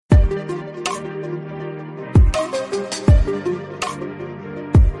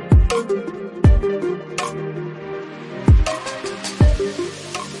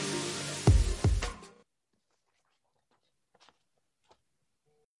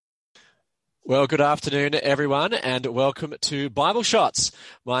Well, good afternoon, everyone, and welcome to Bible Shots.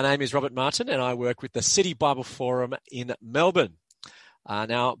 My name is Robert Martin, and I work with the City Bible Forum in Melbourne.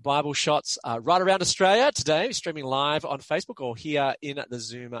 Now, Bible Shots are right around Australia today, streaming live on Facebook or here in the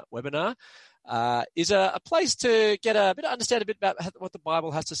Zoom webinar, is a place to get a bit, understand a bit about what the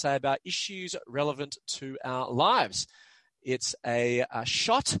Bible has to say about issues relevant to our lives. It's a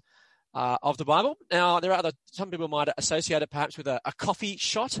shot of the Bible. Now, there are some people might associate it perhaps with a coffee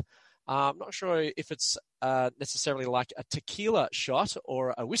shot. I'm not sure if it's necessarily like a tequila shot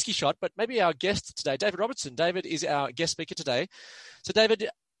or a whiskey shot, but maybe our guest today, David Robertson. David is our guest speaker today. So, David,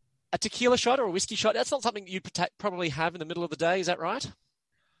 a tequila shot or a whiskey shot, that's not something you probably have in the middle of the day, is that right?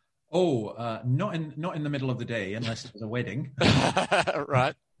 Not in the middle of the day, unless it's a wedding.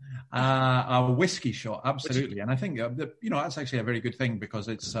 Right. A whiskey shot, absolutely. And I think, that's actually a very good thing because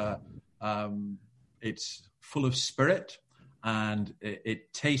it's full of spirit. And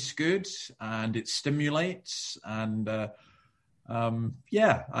it tastes good, and it stimulates, and I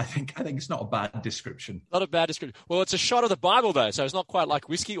think it's not a bad description. Not a bad description. Well, it's a shot of the Bible, though, so it's not quite like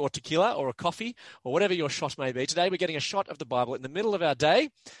whiskey or tequila or a coffee or whatever your shot may be. Today, we're getting a shot of the Bible in the middle of our day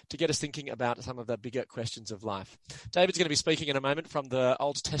to get us thinking about some of the bigger questions of life. David's going to be speaking in a moment from the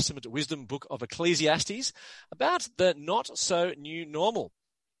Old Testament wisdom book of Ecclesiastes about the not-so-new normal.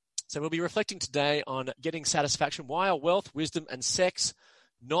 So we'll be reflecting today on getting satisfaction. Why are wealth, wisdom, and sex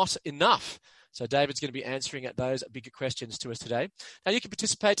not enough? So David's going to be answering those bigger questions to us today. Now, you can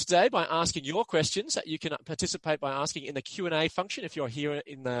participate today by asking your questions. You can participate by asking in the Q&A function. If you're here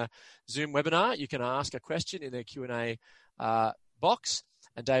in the Zoom webinar, you can ask a question in the Q&A box,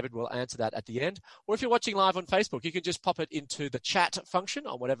 and David will answer that at the end. Or if you're watching live on Facebook, you can just pop it into the chat function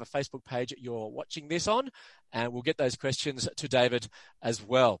on whatever Facebook page you're watching this on, and we'll get those questions to David as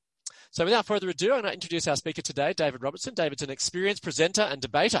well. So without further ado, I'm going to introduce our speaker today, David Robertson. David's an experienced presenter and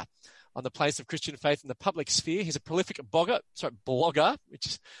debater on the place of Christian faith in the public sphere. He's a prolific blogger, which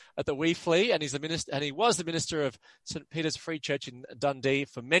is at the Wee Flea, and he was the minister of St. Peter's Free Church in Dundee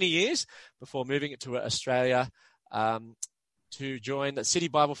for many years before moving to Australia to join the City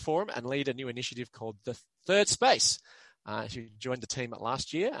Bible Forum and lead a new initiative called The Third Space. He joined the team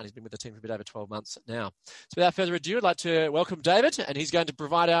last year, and he's been with the team for a bit over 12 months now. So without further ado, I'd like to welcome David, and he's going to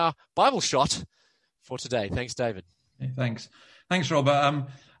provide our Bible shot for today. Thanks, David. Hey, thanks, Robert.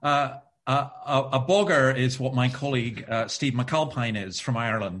 A blogger is what my colleague Steve McAlpine is from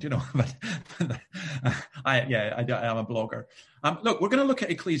Ireland, but I am a blogger. Look, we're going to look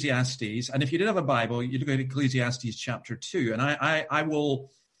at Ecclesiastes, and if you did have a Bible, you look at Ecclesiastes chapter 2, and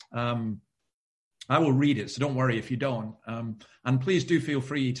I will read it, so don't worry if you don't. And please do feel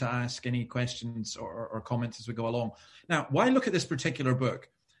free to ask any questions or comments as we go along. Now, why look at this particular book?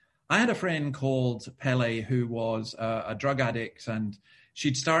 I had a friend called Pele who was a drug addict, and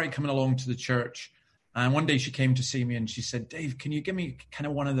she'd started coming along to the church. And one day she came to see me and she said, "Dave, can you give me kind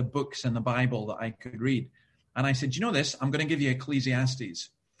of one of the books in the Bible that I could read?" And I said, "You know this? I'm going to give you Ecclesiastes."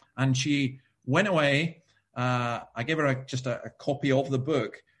 And she went away. I gave her just a copy of the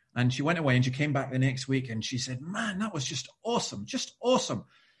book. And she went away and she came back the next week and she said, "Man, that was just awesome, just awesome."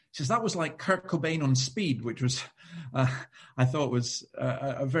 She says, "That was like Kurt Cobain on speed," which was, I thought was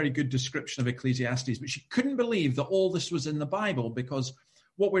a very good description of Ecclesiastes. But she couldn't believe that all this was in the Bible, because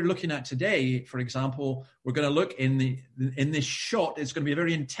what we're looking at today, for example, we're going to look in this shot. It's going to be a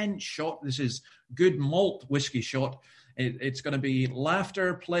very intense shot. This is good malt whiskey shot. It's going to be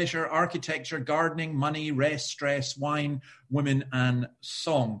laughter, pleasure, architecture, gardening, money, rest, stress, wine, women, and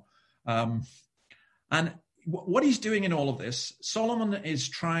song. And what he's doing in all of this, Solomon is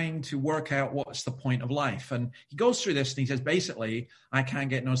trying to work out what's the point of life. And he goes through this and he says, basically, I can't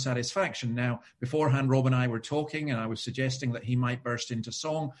get no satisfaction. Now, beforehand, Rob and I were talking, and I was suggesting that he might burst into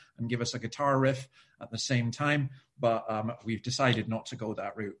song and give us a guitar riff at the same time. But we've decided not to go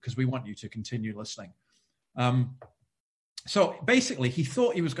that route because we want you to continue listening. So basically, he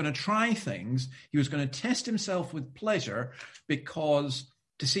thought he was going to try things. He was going to test himself with pleasure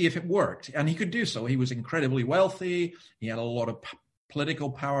to see if it worked. And he could do so. He was incredibly wealthy. He had a lot of political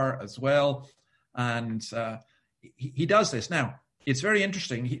power as well. And he does this. Now, it's very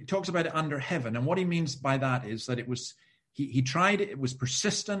interesting. He talks about it under heaven. And what he means by that is that he tried it. It was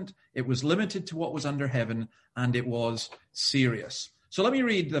persistent. It was limited to what was under heaven. And it was serious. So let me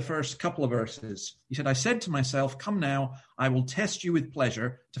read the first couple of verses. He said, "I said to myself, come now, I will test you with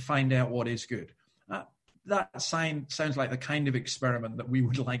pleasure to find out what is good." That sounds like the kind of experiment that we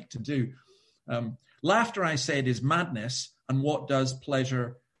would like to do. Laughter, I said, is madness, and what does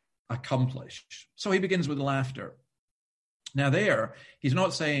pleasure accomplish? So he begins with laughter. Now there, he's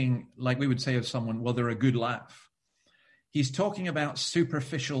not saying, like we would say of someone, well, they're a good laugh. He's talking about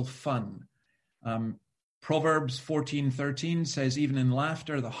superficial fun. Proverbs 14:13 says, even in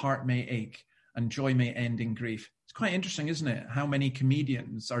laughter, the heart may ache and joy may end in grief. It's quite interesting, isn't it? How many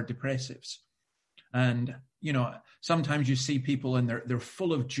comedians are depressives. And, sometimes you see people and they're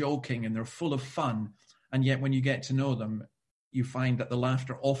full of joking and they're full of fun. And yet when you get to know them, you find that the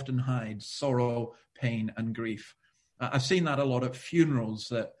laughter often hides sorrow, pain, and grief. I've seen that a lot at funerals,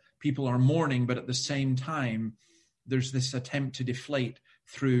 that people are mourning, but at the same time, there's this attempt to deflate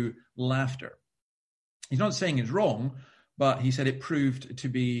through laughter. He's not saying it's wrong, but he said it proved to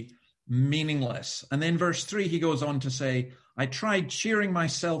be meaningless. And then verse 3, he goes on to say, I tried cheering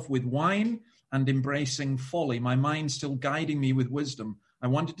myself with wine and embracing folly, my mind still guiding me with wisdom. I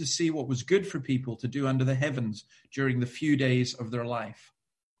wanted to see what was good for people to do under the heavens during the few days of their life.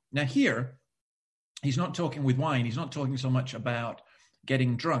 Now here, he's not talking with wine. He's not talking so much about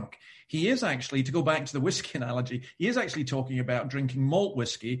getting drunk. He is actually, to go back to the whiskey analogy, he is actually talking about drinking malt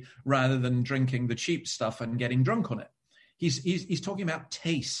whiskey rather than drinking the cheap stuff and getting drunk on it. He's talking about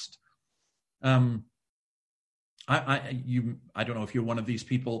taste. I don't know if you're one of these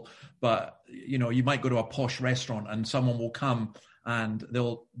people, but you might go to a posh restaurant and someone will come and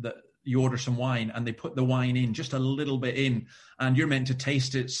you order some wine and they put the wine in just a little bit in, and you're meant to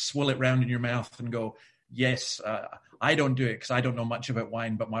taste it, swill it round in your mouth, and go, yes. I don't do it because I don't know much about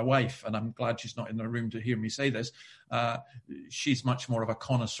wine, but my wife, and I'm glad she's not in the room to hear me say this, she's much more of a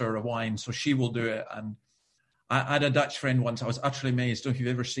connoisseur of wine, so she will do it. And I had a Dutch friend once. I was utterly amazed. Don't know if you've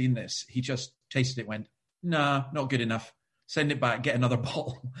ever seen this. He just tasted it, went, nah, not good enough. Send it back, get another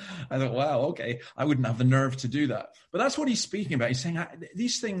bottle. I thought, wow, okay. I wouldn't have the nerve to do that. But that's what he's speaking about. He's saying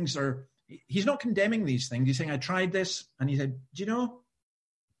these things he's not condemning these things. He's saying, I tried this. And he said, do you know,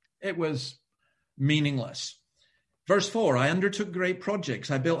 it was meaningless. Verse 4, I undertook great projects.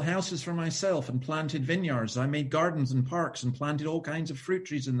 I built houses for myself and planted vineyards. I made gardens and parks and planted all kinds of fruit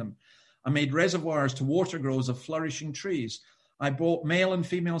trees in them. I made reservoirs to water groves of flourishing trees. I bought male and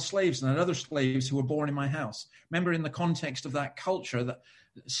female slaves and had other slaves who were born in my house. Remember, in the context of that culture, that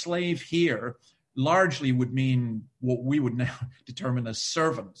slave here largely would mean what we would now determine as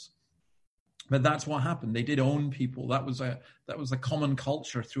servants. But that's what happened. They did own people. That was a common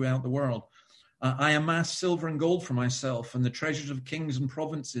culture throughout the world. I amassed silver and gold for myself and the treasures of kings and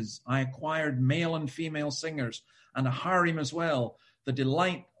provinces. I acquired male and female singers and a harem as well, the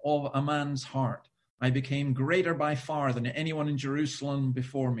delight of a man's heart. I became greater by far than anyone in Jerusalem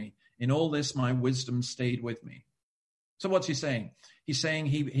before me. In all this, my wisdom stayed with me. So what's he saying? He's saying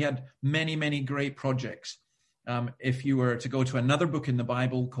he had many, many great projects. If you were to go to another book in the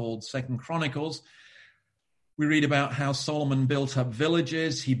Bible called 2 Chronicles, we read about how Solomon built up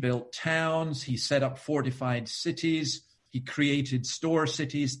villages, he built towns, he set up fortified cities, he created store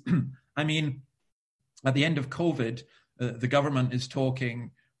cities. I mean, at the end of COVID, the government is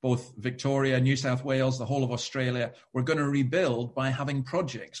talking, both Victoria, New South Wales, the whole of Australia, we're going to rebuild by having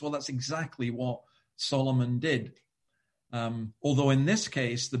projects. Well, that's exactly what Solomon did. Although in this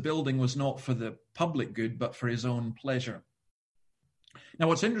case, the building was not for the public good, but for his own pleasure. Now,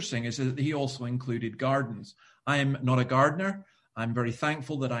 what's interesting is that he also included gardens. I am not a gardener. I'm very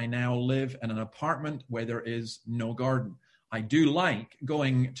thankful that I now live in an apartment where there is no garden. I do like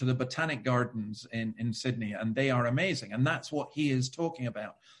going to the botanic gardens in Sydney, and they are amazing. And that's what he is talking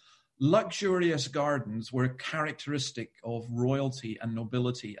about. Luxurious gardens were characteristic of royalty and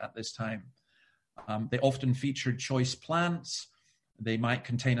nobility at this time. They often featured choice plants. They might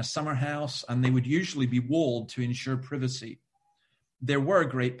contain a summer house, and they would usually be walled to ensure privacy. There were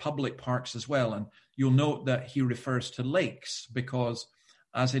great public parks as well, and you'll note that he refers to lakes because,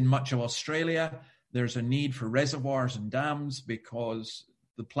 as in much of Australia, there's a need for reservoirs and dams because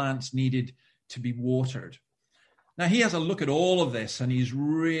the plants needed to be watered. Now, he has a look at all of this, and he's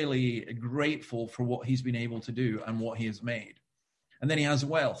really grateful for what he's been able to do and what he has made. And then he has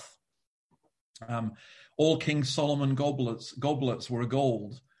wealth. All King Solomon goblets were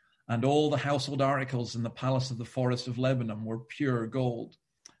gold, and all the household articles in the palace of the forest of Lebanon were pure gold.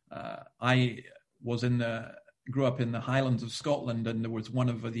 I grew up in the Highlands of Scotland, and there was one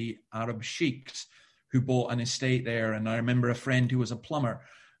of the Arab sheiks who bought an estate there. And I remember a friend who was a plumber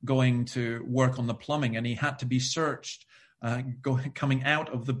going to work on the plumbing, and he had to be searched coming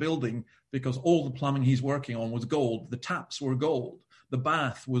out of the building because all the plumbing he's working on was gold. The taps were gold. The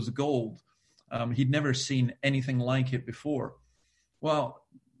bath was gold. He'd never seen anything like it before. Well,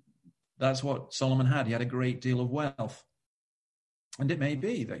 that's what Solomon had. He had a great deal of wealth. And it may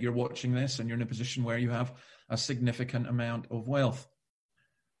be that you're watching this and you're in a position where you have a significant amount of wealth.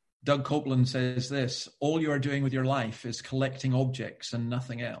 Doug Copeland says this: all you are doing with your life is collecting objects and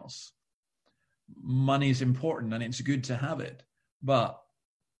nothing else. Money is important and it's good to have it, but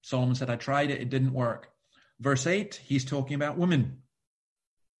Solomon said, I tried it, it didn't work. Verse 8, he's talking about women.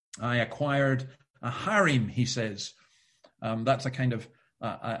 I acquired a harem, he says. That's a kind of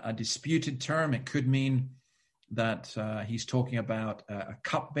a disputed term. It could mean that he's talking about a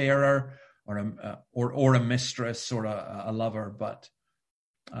cupbearer or a mistress or a lover, but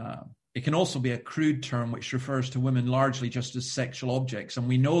it can also be a crude term which refers to women largely just as sexual objects. And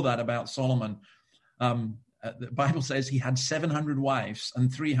we know that about Solomon. The Bible says he had 700 wives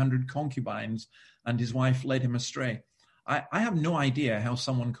and 300 concubines, and his wife led him astray. I have no idea how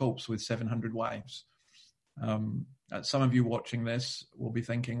someone copes with 700 wives. Some of you watching this will be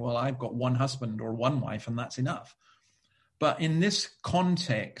thinking, well, I've got one husband or one wife, and that's enough. But in this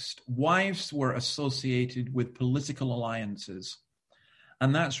context, wives were associated with political alliances.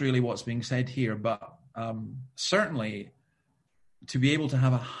 And that's really what's being said here. But certainly to be able to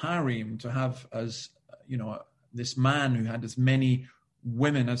have a harem, to have, as you know, this man who had as many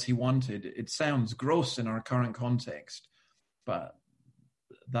women as he wanted, it sounds gross in our current context, but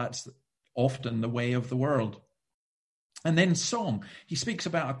that's often the way of the world. And then song. He speaks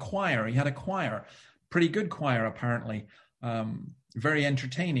about a choir. He had a choir, pretty good choir apparently, very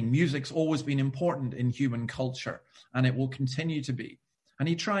entertaining. Music's always been important in human culture, and it will continue to be. And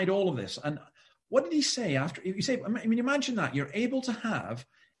he tried all of this. And what did he say after? You say, I mean, imagine that. You're able to have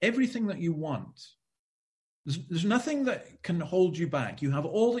everything that you want. There's nothing that can hold you back. You have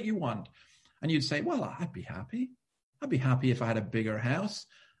all that you want. And you'd say, well, I'd be happy. I'd be happy if I had a bigger house.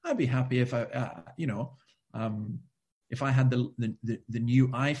 I'd be happy if if I had the new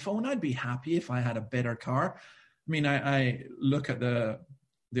iPhone. I'd be happy if I had a better car. I mean, I look at the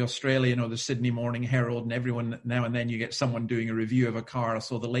Australian or the Sydney Morning Herald, and everyone now and then you get someone doing a review of a car.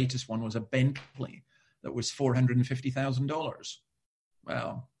 So the latest one was a Bentley that was $450,000.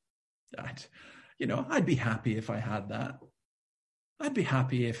 Well, I'd be happy if I had that. I'd be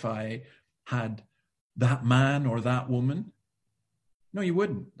happy if I had that man or that woman. No, you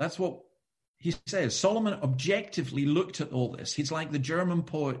wouldn't. That's what he says. Solomon objectively looked at all this. He's like the German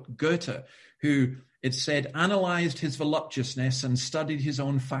poet Goethe, who, it said, analyzed his voluptuousness and studied his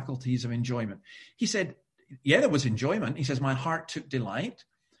own faculties of enjoyment. He said, yeah, there was enjoyment. He says, my heart took delight.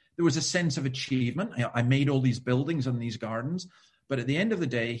 There was a sense of achievement. I made all these buildings and these gardens. But at the end of the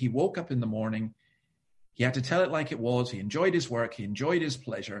day, he woke up in the morning. He had to tell it like it was. He enjoyed his work. He enjoyed his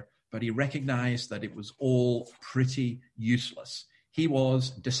pleasure. But he recognized that it was all pretty useless. He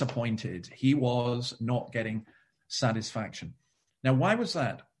was disappointed. He was not getting satisfaction. Now, why was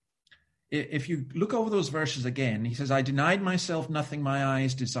that? If you look over those verses again, he says, I denied myself nothing my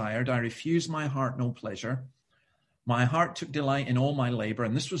eyes desired. I refused my heart no pleasure. My heart took delight in all my labor,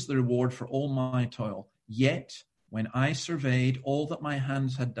 and this was the reward for all my toil. Yet, when I surveyed all that my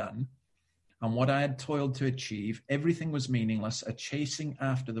hands had done and what I had toiled to achieve, everything was meaningless, a chasing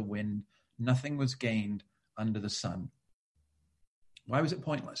after the wind. Nothing was gained under the sun. Why was it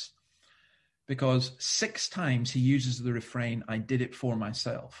pointless? Because 6 times he uses the refrain, I did it for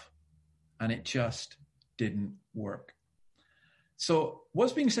myself. And it just didn't work. So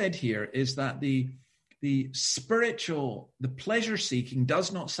what's being said here is that the spiritual, the pleasure seeking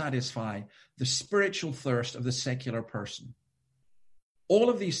does not satisfy the spiritual thirst of the secular person. All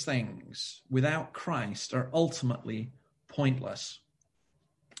of these things without Christ are ultimately pointless.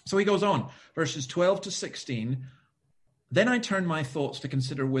 So he goes on, verses 12 to 16. Then I turned my thoughts to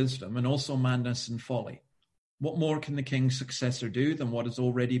consider wisdom and also madness and folly. What more can the king's successor do than what has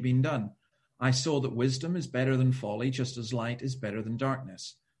already been done? I saw that wisdom is better than folly, just as light is better than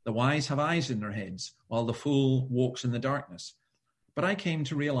darkness. The wise have eyes in their heads, while the fool walks in the darkness. But I came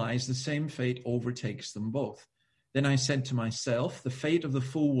to realize the same fate overtakes them both. Then I said to myself, the fate of the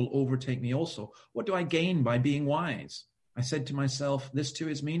fool will overtake me also. What do I gain by being wise? I said to myself, this too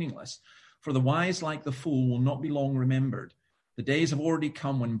is meaningless. For the wise, like the fool, will not be long remembered. The days have already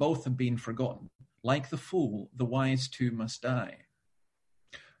come when both have been forgotten. Like the fool, the wise too must die.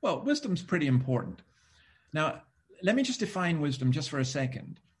 Well, wisdom's pretty important. Now, let me just define wisdom just for a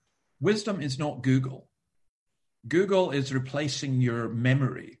second. Wisdom is not Google. Google is replacing your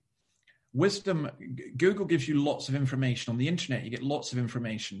memory. Wisdom, Google gives you lots of information. On the internet, you get lots of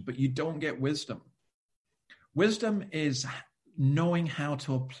information, but you don't get wisdom. Wisdom is knowing how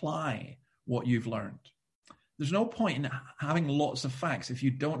to apply what you've learned. There's no point in having lots of facts if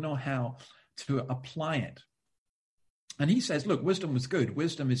you don't know how to apply it. And he says, look, wisdom was good.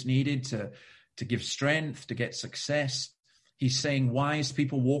 Wisdom is needed to give strength, to get success. He's saying wise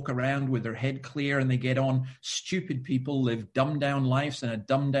people walk around with their head clear and they get on. Stupid people live dumbed down lives in a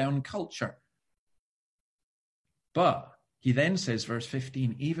dumbed down culture. But he then says, verse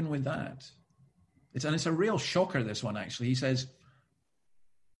 15, even with that, it's a real shocker, this one actually. He says,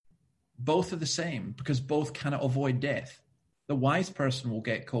 both are the same because both cannot avoid death. The wise person will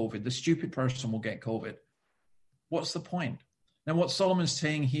get COVID. The stupid person will get COVID. What's the point? Now, what Solomon's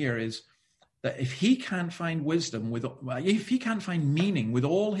saying here is that if he can't find wisdom, if he can't find meaning with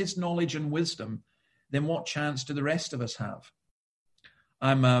all his knowledge and wisdom, then what chance do the rest of us have?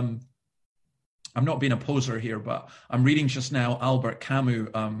 I'm not being a poser here, but I'm reading just now Albert Camus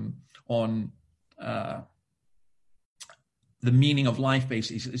on the meaning of life,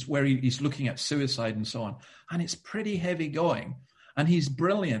 basically. It's where he's looking at suicide and so on. And it's pretty heavy going. And he's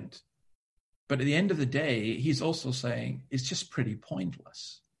brilliant. But at the end of the day, he's also saying it's just pretty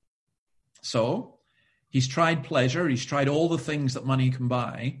pointless. So he's tried pleasure. He's tried all the things that money can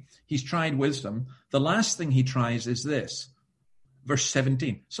buy. He's tried wisdom. The last thing he tries is this. Verse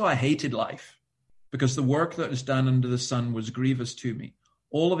 17. So I hated life, because the work that was done under the sun was grievous to me.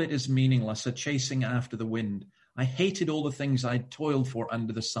 All of it is meaningless, a chasing after the wind. I hated all the things I toiled for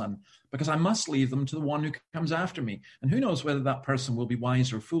under the sun, because I must leave them to the one who comes after me. And who knows whether that person will be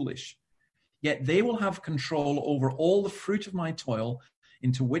wise or foolish. Yet they will have control over all the fruit of my toil,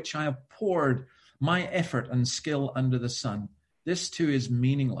 into which I have poured my effort and skill under the sun. This too is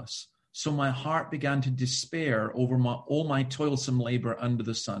meaningless. So my heart began to despair over all my toilsome labor under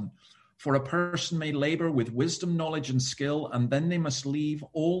the sun. For a person may labor with wisdom, knowledge, and skill, and then they must leave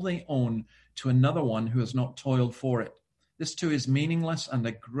all they own to another one who has not toiled for it. This too is meaningless and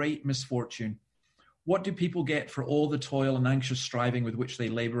a great misfortune. What do people get for all the toil and anxious striving with which they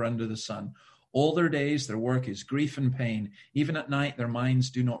labor under the sun? All their days, their work is grief and pain. Even at night, their minds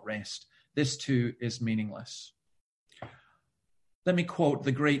do not rest. This too is meaningless. Let me quote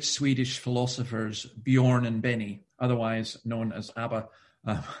the great Swedish philosophers Bjorn and Benny, otherwise known as ABBA.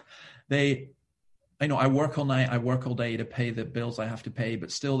 I work all night, I work all day to pay the bills I have to pay,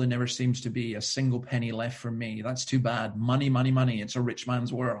 but still there never seems to be a single penny left for me. That's too bad. Money, money, money. It's a rich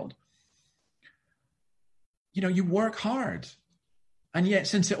man's world. You work hard. And yet,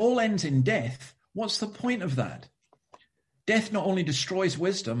 since it all ends in death, what's the point of that? Death not only destroys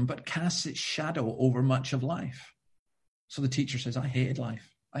wisdom, but casts its shadow over much of life. So the teacher says, I hated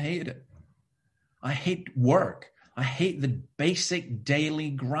life. I hated it. I hate work. I hate the basic daily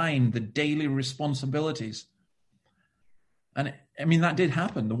grind, the daily responsibilities. And that did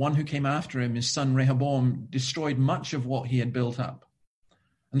happen. The one who came after him, his son Rehoboam, destroyed much of what he had built up.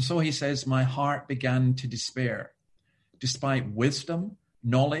 And so he says, my heart began to despair. Despite wisdom,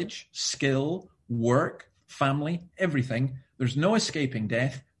 knowledge, skill, work, family, everything, there's no escaping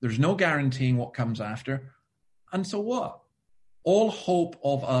death. There's no guaranteeing what comes after. And so what? All hope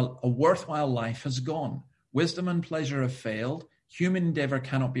of a worthwhile life has gone. Wisdom and pleasure have failed. Human endeavor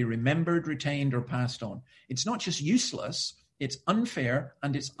cannot be remembered, retained, or passed on. It's not just useless, it's unfair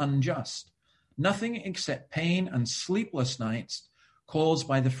and it's unjust. Nothing except pain and sleepless nights caused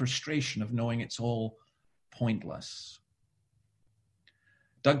by the frustration of knowing it's all pointless.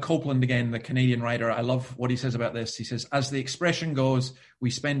 Doug Copeland, again, the Canadian writer, I love what he says about this. He says, as the expression goes, we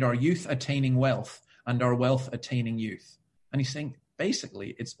spend our youth attaining wealth and our wealth attaining youth. And he's saying,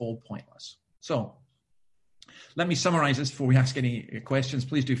 basically, it's all pointless. So let me summarize this before we ask any questions.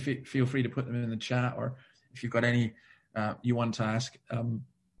 Please do feel free to put them in the chat, or if you've got any you want to ask.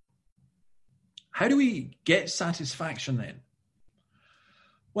 How do we get satisfaction then?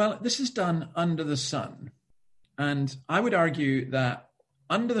 Well, this is done under the sun. And I would argue that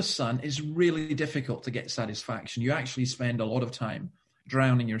under the sun is really difficult to get satisfaction. You actually spend a lot of time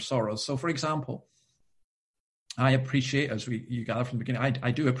drowning your sorrows. So, for example, I appreciate, as you gather from the beginning,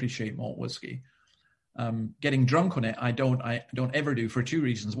 I do appreciate malt whiskey. Getting drunk on it, I don't ever do, for two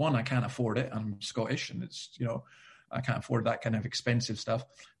reasons. One, I can't afford it. I'm Scottish, and it's, I can't afford that kind of expensive stuff.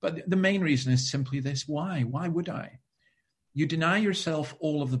 But the main reason is simply this: why? Why would I? You deny yourself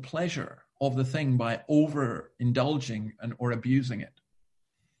all of the pleasure of the thing by overindulging or abusing it.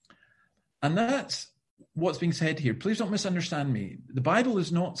 And that's what's being said here. Please don't misunderstand me. The Bible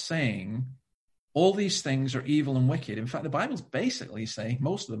is not saying all these things are evil and wicked. In fact, the Bible's basically saying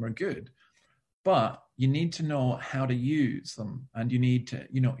most of them are good. But you need to know how to use them, and you need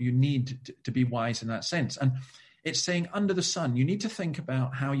to be wise in that sense. And it's saying under the sun, you need to think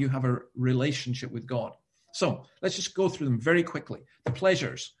about how you have a relationship with God. So let's just go through them very quickly. The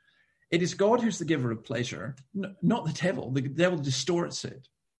pleasures. It is God who's the giver of pleasure, not the devil. The devil distorts it.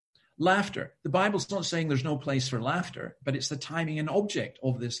 Laughter. The Bible's not saying there's no place for laughter, but it's the timing and object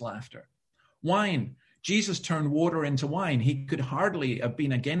of this laughter. Wine. Jesus turned water into wine. He could hardly have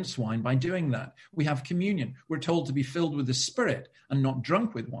been against wine by doing that. We have communion. We're told to be filled with the Spirit and not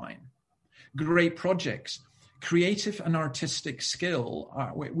drunk with wine. Great projects. Creative and artistic skill.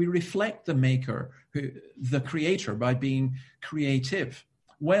 We reflect the maker, the creator, by being creative.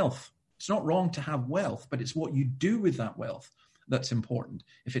 Wealth. It's not wrong to have wealth, but it's what you do with that wealth that's important.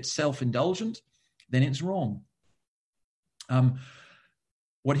 If it's self-indulgent, then it's wrong.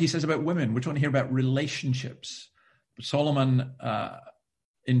 What he says about women, we're talking here about relationships. Solomon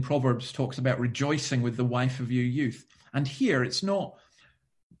in Proverbs talks about rejoicing with the wife of your youth. And here it's not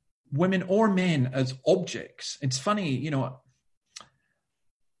women or men as objects. It's funny, you know,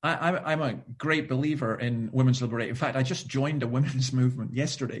 I'm a great believer in women's liberation. In fact, I just joined a women's movement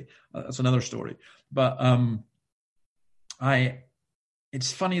yesterday. That's another story. But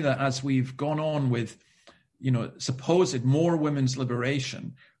it's funny that as we've gone on with, you know, supposed more women's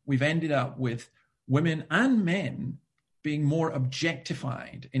liberation, we've ended up with women and men being more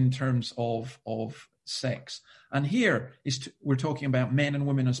objectified in terms of sex. And here we're talking about men and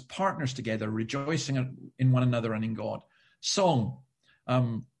women as partners together, rejoicing in one another and in God. Song.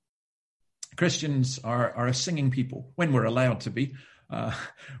 Christians are a singing people when we're allowed to be.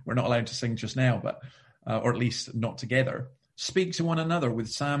 We're not allowed to sing just now, but or at least not together. Speak to one another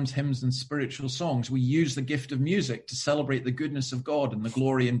with psalms, hymns, and spiritual songs. We use the gift of music to celebrate the goodness of God and the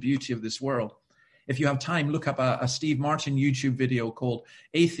glory and beauty of this world. If you have time, look up a Steve Martin YouTube video called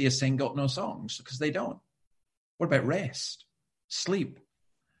Atheists Ain't Got No Songs, because they don't. What about rest? Sleep.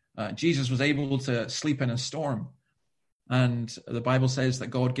 Jesus was able to sleep in a storm. And the Bible says that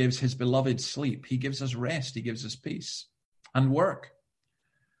God gives his beloved sleep. He gives us rest. He gives us peace. And work.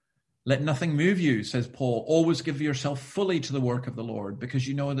 Let nothing move you, says Paul. Always give yourself fully to the work of the Lord, because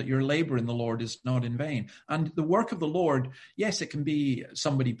you know that your labor in the Lord is not in vain. And the work of the Lord, yes, it can be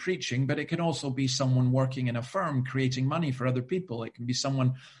somebody preaching, but it can also be someone working in a firm, creating money for other people. It can be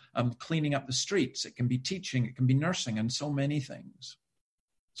someone cleaning up the streets. It can be teaching. It can be nursing, and so many things.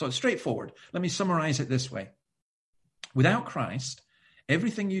 So it's straightforward. Let me summarize it this way. Without Christ,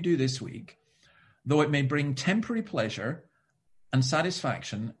 everything you do this week, though it may bring temporary pleasure and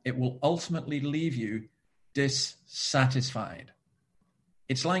satisfaction, it will ultimately leave you dissatisfied.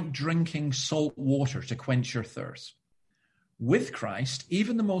 It's like drinking salt water to quench your thirst. With Christ,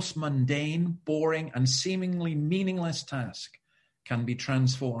 even the most mundane, boring, and seemingly meaningless task can be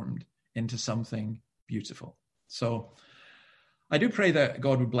transformed into something beautiful. So I do pray that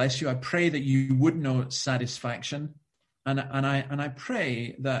God would bless you. I pray that you would know satisfaction. And I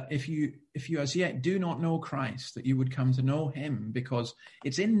pray that if you as yet do not know Christ, that you would come to know him, because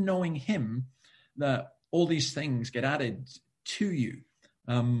it's in knowing him that all these things get added to you.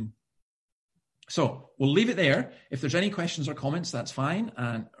 So we'll leave it there. If there's any questions or comments, that's fine.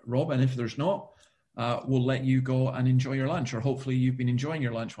 And Rob, and if there's not, we'll let you go and enjoy your lunch, or hopefully you've been enjoying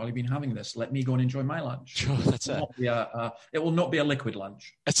your lunch while you've been having this. Let me go and enjoy my lunch. Sure, that's it. It will not be a liquid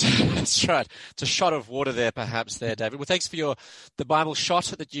lunch. That's right. It's a shot of water there, perhaps, there, David. Well, thanks for the Bible shot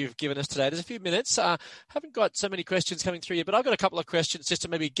that you've given us today. There's a few minutes. Haven't got so many questions coming through yet, but I've got a couple of questions just to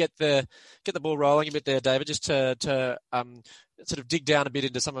maybe get the ball rolling a bit there, David, just to sort of dig down a bit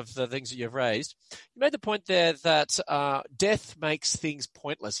into some of the things that you've raised. You made the point there that death makes things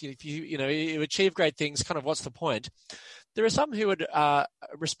pointless. If you achieve great things, kind of what's the point? There are some who would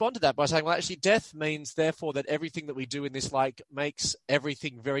respond to that by saying, well, actually, death means, therefore, that everything that we do in this life makes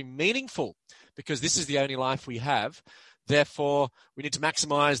everything very meaningful, because this is the only life we have. Therefore, we need to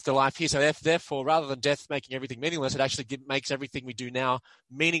maximize the life here. So therefore, rather than death making everything meaningless, it actually makes everything we do now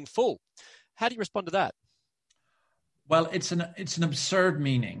meaningful. How do you respond to that? Well, it's an absurd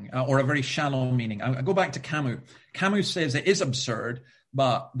meaning, or a very shallow meaning. I go back to Camus. Camus says it is absurd,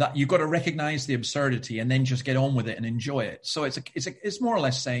 but that you've got to recognize the absurdity and then just get on with it and enjoy it. So it's more or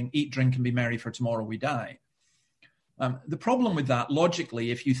less saying, eat, drink, and be merry, for tomorrow we die. The problem with that,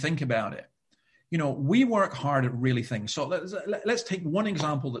 logically, if you think about it, we work hard at really things. So let's take one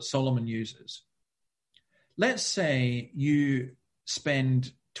example that Solomon uses. Let's say you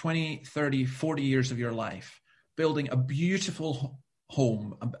spend 20, 30, 40 years of your life building a beautiful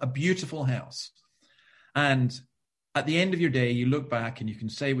home, a beautiful house. And at the end of your day, you look back and you can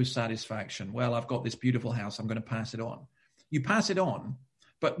say with satisfaction, well, I've got this beautiful house, I'm going to pass it on. You pass it on.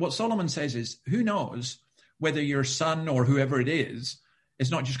 But what Solomon says is, who knows whether your son or whoever it is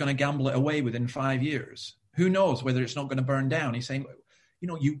not just going to gamble it away within 5 years? Who knows whether it's not going to burn down? He's saying,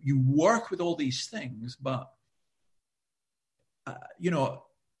 you work with all these things, but,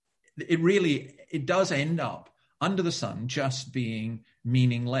 it does end up under the sun just being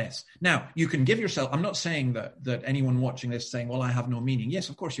meaningless. Now, you can give yourself, I'm not saying that anyone watching this is saying, well, I have no meaning. Yes,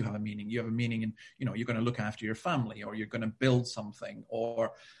 of course you have a meaning. You have a meaning in, you're going to look after your family, or you're going to build something,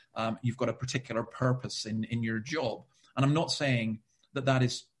 or you've got a particular purpose in your job. And I'm not saying that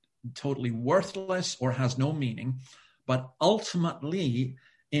is totally worthless or has no meaning, but ultimately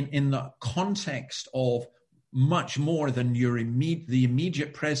in the context of much more than the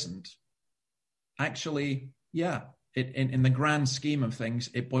immediate present, actually, yeah, in the grand scheme of things,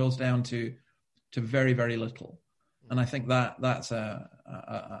 it boils down to very, very little. And I think that's a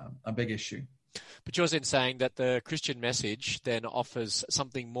big issue. But you're then saying that the Christian message then offers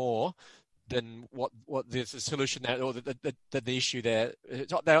something more than what the solution there, or the issue there.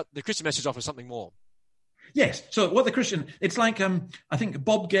 The Christian message offers something more. Yes. So what it's like, I think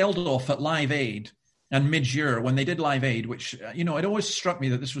Bob Geldof at Live Aid and Mid-Year, when they did Live Aid, which, it always struck me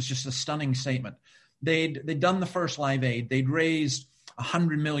that this was just a stunning statement. They'd done the first Live Aid. They'd raised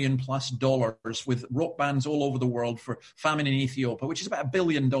 $100 million plus with rock bands all over the world for famine in Ethiopia, which is about $1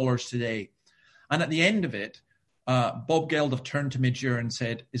 billion today. And at the end of it, Bob Geldof turned to Mid-Year and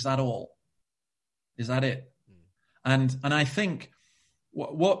said, "Is that all? Is that it?" And I think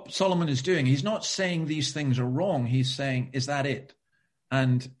what Solomon is doing, he's not saying these things are wrong. He's saying, is that it?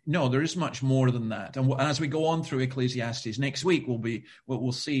 And no, there is much more than that. And as we go on through Ecclesiastes, next week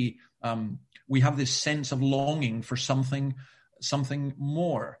we'll see we have this sense of longing for something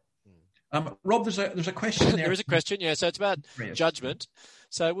more. Rob, there's a question there. There is a question, yeah. So it's about judgment.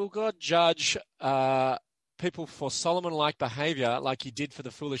 So will God judge people for Solomon-like behavior like he did for the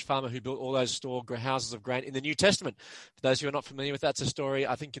foolish farmer who built all those store houses of grain in the New Testament? For those who are not familiar with that, it's a story,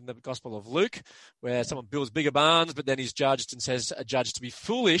 I think, in the Gospel of Luke, where someone builds bigger barns, but then he's judged and says a judge to be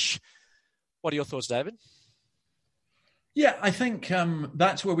foolish. What are your thoughts, David? Yeah, I think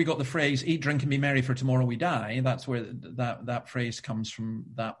that's where we got the phrase, eat, drink, and be merry, for tomorrow we die. That's where that phrase comes from,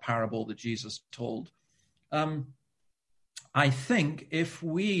 that parable that Jesus told. I think if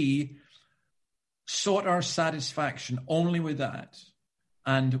we sought our satisfaction only with that,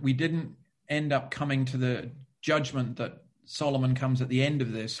 and we didn't end up coming to the judgment that Solomon comes at the end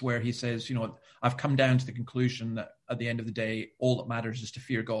of this, where he says, I've come down to the conclusion that at the end of the day, all that matters is to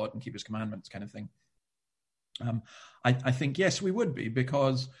fear God and keep his commandments, kind of thing. I think, yes, we would be,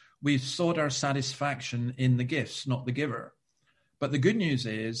 because we've sought our satisfaction in the gifts, not the giver. But the good news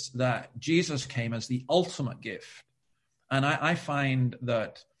is that Jesus came as the ultimate gift. And I find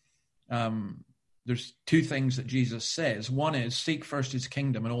that there's two things that Jesus says. One is, seek first his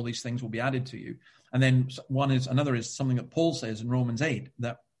kingdom and all these things will be added to you. And then another is something that Paul says in Romans 8,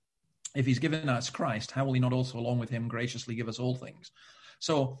 that if he's given us Christ, how will he not also along with him graciously give us all things?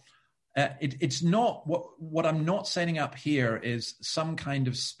 So it's not what I'm not setting up here is some kind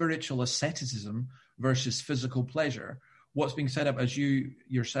of spiritual asceticism versus physical pleasure. What's being set up, as you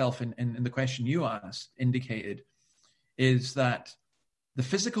yourself in the question you asked indicated, is that the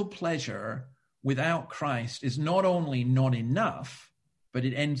physical pleasure without Christ is not only not enough, but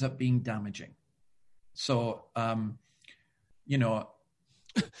it ends up being damaging. So,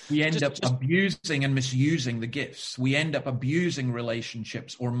 we end up abusing and misusing the gifts. We end up abusing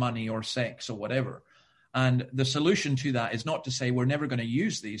relationships or money or sex or whatever. And the solution to that is not to say we're never going to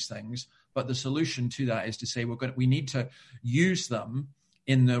use these things, but the solution to that is to say we need to use them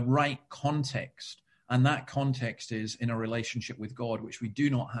in the right context. And that context is in a relationship with God, which we do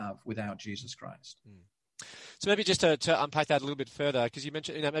not have without Jesus Christ. So maybe just to unpack that a little bit further, because you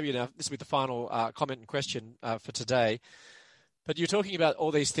mentioned, this will be the final comment and question for today. But you're talking about all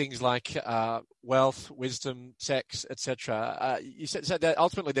these things like wealth, wisdom, sex, etc. You said that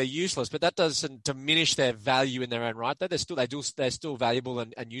ultimately they're useless, but that doesn't diminish their value in their own right. They're still valuable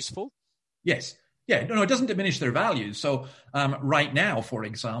and useful. Yes. Yeah, no, it doesn't diminish their values. So right now, for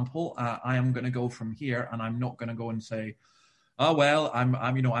example, I am going to go from here, and I'm not going to go and say, "Oh well,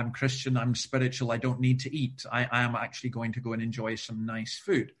 I'm Christian, I'm spiritual, I don't need to eat." I am actually going to go and enjoy some nice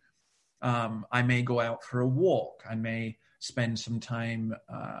food. I may go out for a walk. I may spend some time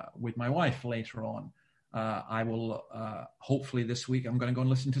with my wife later on. I will, hopefully this week, I'm going to go and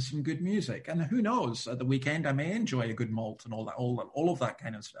listen to some good music. And who knows, at the weekend, I may enjoy a good malt and all of that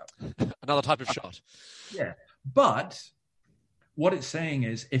kind of stuff. Another type of shot. Yeah. But what it's saying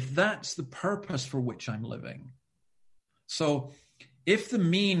is, if that's the purpose for which I'm living, so if the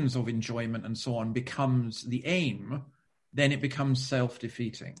means of enjoyment and so on becomes the aim, then it becomes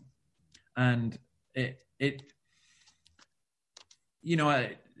self-defeating. And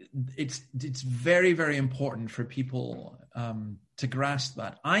it's very, very important for people to grasp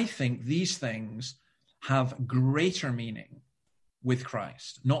that. I think these things have greater meaning with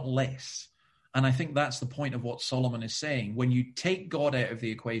Christ, not less. And I think that's the point of what Solomon is saying. When you take God out of the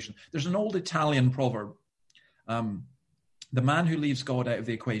equation, there's an old Italian proverb. The man who leaves God out of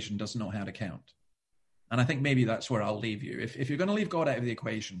the equation doesn't know how to count. And I think maybe that's where I'll leave you. If you're going to leave God out of the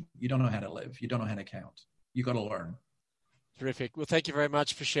equation, you don't know how to live. You don't know how to count. You got to learn. Terrific. Well, thank you very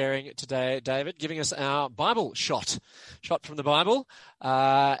much for sharing today, David, giving us our Bible shot from the Bible.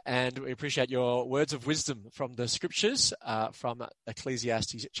 And we appreciate your words of wisdom from the scriptures from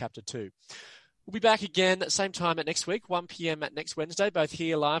Ecclesiastes chapter 2. We'll be back again same time at next week, 1 p.m. at next Wednesday, both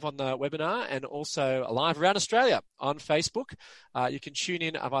here live on the webinar and also live around Australia on Facebook. You can tune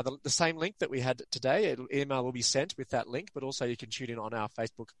in via the same link that we had today. Email will be sent with that link, but also you can tune in on our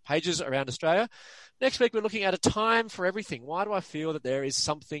Facebook pages around Australia. Next week, we're looking at a time for everything. Why do I feel that there is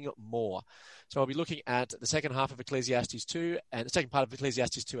something more? So I'll be looking at the second half of Ecclesiastes 2 and the second part of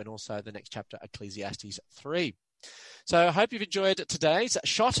Ecclesiastes 2 and also the next chapter, Ecclesiastes 3. So I hope you've enjoyed today's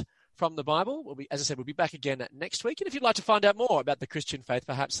shot from the Bible. As I said, we'll be back again next week. And if you'd like to find out more about the Christian faith,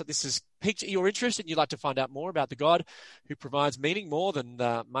 perhaps that this has piqued your interest and you'd like to find out more about the God who provides meaning more than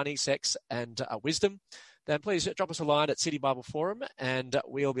money, sex, and wisdom, then please drop us a line at City Bible Forum and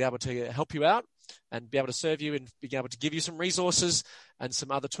we'll be able to help you out and be able to serve you and be able to give you some resources and some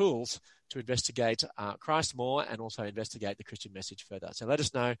other tools to investigate Christ more and also investigate the Christian message further. So let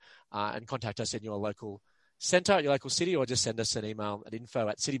us know and contact us in your local centre, your local city, or just send us an email at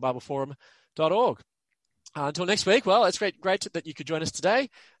info@citybibleforum.org. Until next week, well, it's great that you could join us today,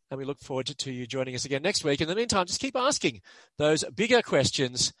 and we look forward to you joining us again next week. In the meantime, just keep asking those bigger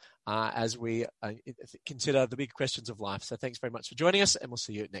questions as we consider the big questions of life. So thanks very much for joining us, and we'll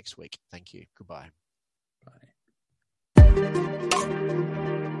see you next week. Thank you. Goodbye. Bye.